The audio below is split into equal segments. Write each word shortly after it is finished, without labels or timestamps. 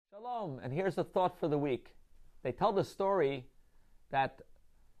Shalom, and here's a thought for the week. They tell the story that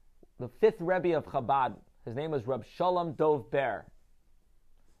the fifth Rebbe of Chabad, his name was Reb Shalom Dov Ber,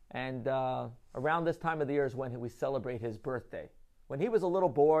 and around this time of the year is when we celebrate his birthday. When he was a little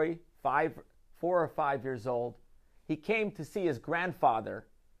boy, 4 or 5 years old, he came to see his grandfather,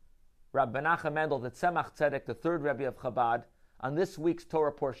 Rab Menachem Mendel, the Tzemach Tzedek, the third Rebbe of Chabad, on this week's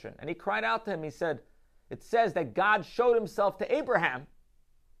Torah portion. And he cried out to him, he said, it says that God showed himself to Abraham,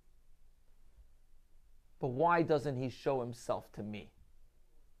 but why doesn't he show himself to me?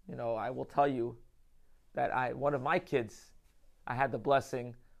 You know, I will tell you that one of my kids, I had the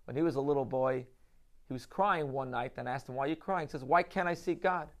blessing, when he was a little boy, he was crying one night, and I asked him, why are you crying? He says, why can't I see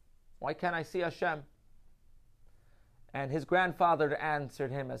God? Why can't I see Hashem? And his grandfather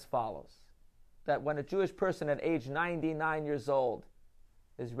answered him as follows, that when a Jewish person at age 99 years old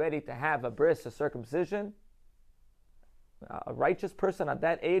is ready to have a bris, a circumcision, a righteous person at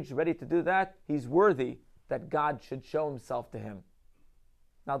that age ready to do that, he's worthy that God should show himself to him.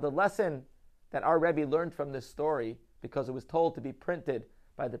 Now the lesson that our Rebbe learned from this story, because it was told to be printed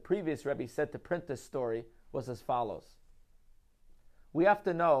by the previous Rebbe said to print this story, was as follows. We have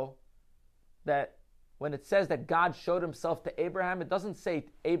to know that when it says that God showed himself to Abraham, it doesn't say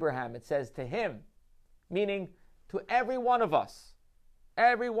Abraham, it says to him, meaning to every one of us.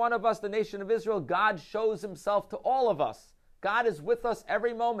 Every one of us, the nation of Israel, God shows himself to all of us. God is with us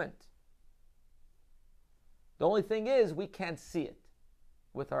every moment. The only thing is, we can't see it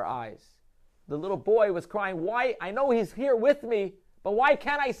with our eyes. The little boy was crying, why? I know he's here with me, but why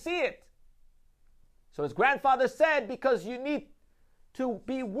can't I see it? So his grandfather said, because you need to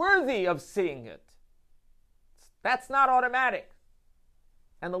be worthy of seeing it. That's not automatic.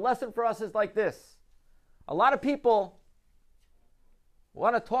 And the lesson for us is like this. A lot of people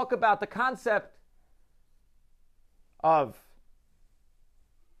want to talk about the concept of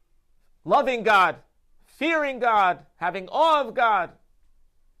loving God, fearing God, having awe of God.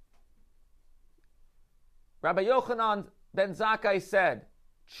 Rabbi Yochanan ben Zakkai said,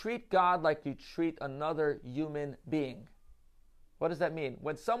 treat God like you treat another human being. What does that mean?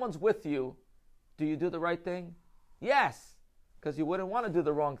 When someone's with you, do you do the right thing? Yes, because you wouldn't want to do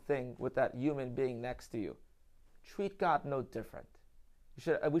the wrong thing with that human being next to you. Treat God no different.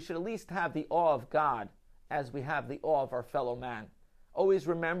 We should at least have the awe of God as we have the awe of our fellow man. Always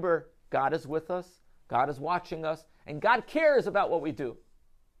remember, God is with us, God is watching us, and God cares about what we do,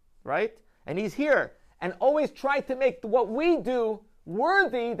 right? And he's here. And always try to make what we do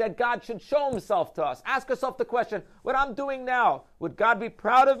worthy that God should show himself to us. Ask yourself the question, what I'm doing now, would God be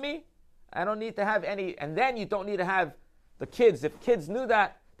proud of me? I don't need to have any, and then you don't need to have the kids. If kids knew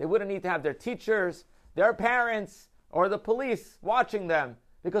that, they wouldn't need to have their teachers, their parents, or the police watching them,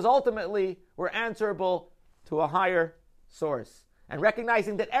 because ultimately we're answerable to a higher source. And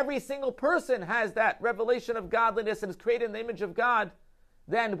recognizing that every single person has that revelation of godliness and is created in the image of God,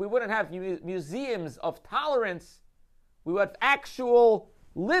 then we wouldn't have museums of tolerance. We would have actual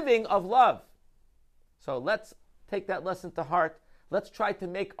living of love. So let's take that lesson to heart. Let's try to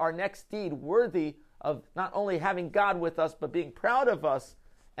make our next deed worthy of not only having God with us, but being proud of us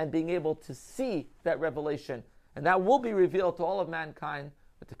and being able to see that revelation. And that will be revealed to all of mankind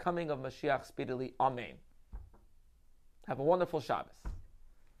with the coming of Mashiach speedily. Amen. Have a wonderful Shabbos.